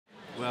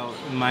Well,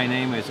 my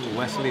name is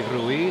Wesley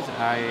Ruiz.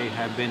 I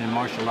have been in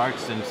martial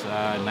arts since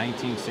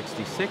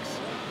 1966,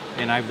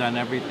 and I've done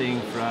everything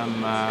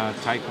from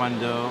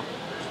Taekwondo,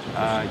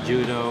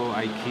 Judo,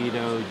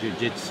 Aikido,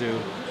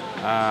 Jiu-Jitsu,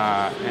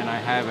 and I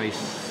have a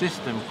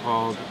system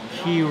called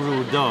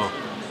Kirudo,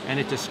 and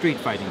it's a street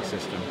fighting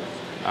system,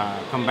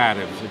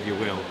 combatives, if you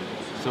will.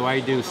 So I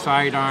do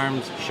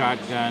sidearms,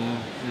 shotgun,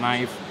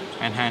 knife,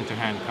 and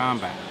hand-to-hand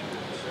combat.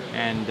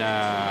 And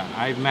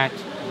I've met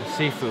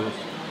Sifu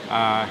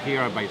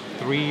here about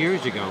 3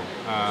 years ago,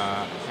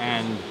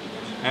 and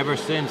ever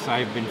since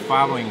I've been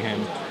following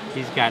him.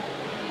 He's got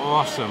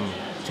awesome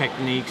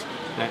techniques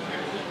that,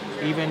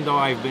 even though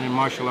I've been in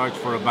martial arts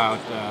for about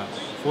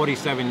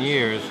 47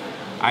 years,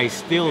 I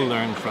still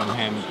learn from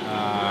him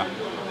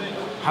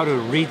how to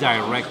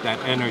redirect that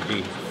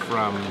energy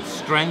from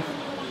strength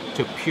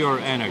to pure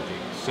energy.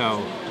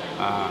 So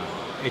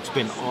it's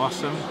been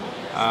awesome.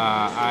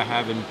 I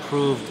have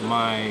improved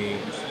my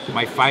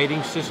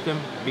fighting system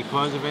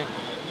because of it,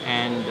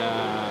 and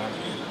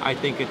I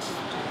think it's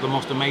the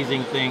most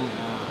amazing thing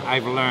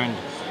I've learned.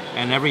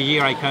 And every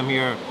year I come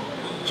here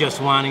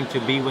just wanting to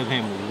be with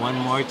him one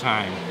more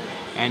time.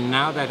 And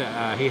now that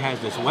he has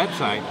this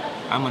website,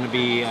 I'm going to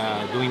be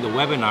doing the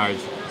webinars,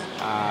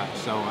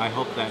 so I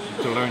hope that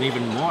to learn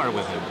even more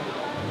with him.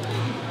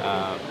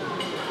 I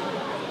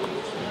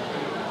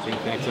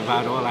think that's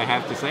about all I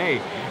have to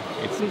say.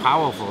 It's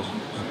powerful.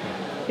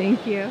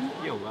 Thank you.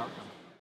 You're welcome.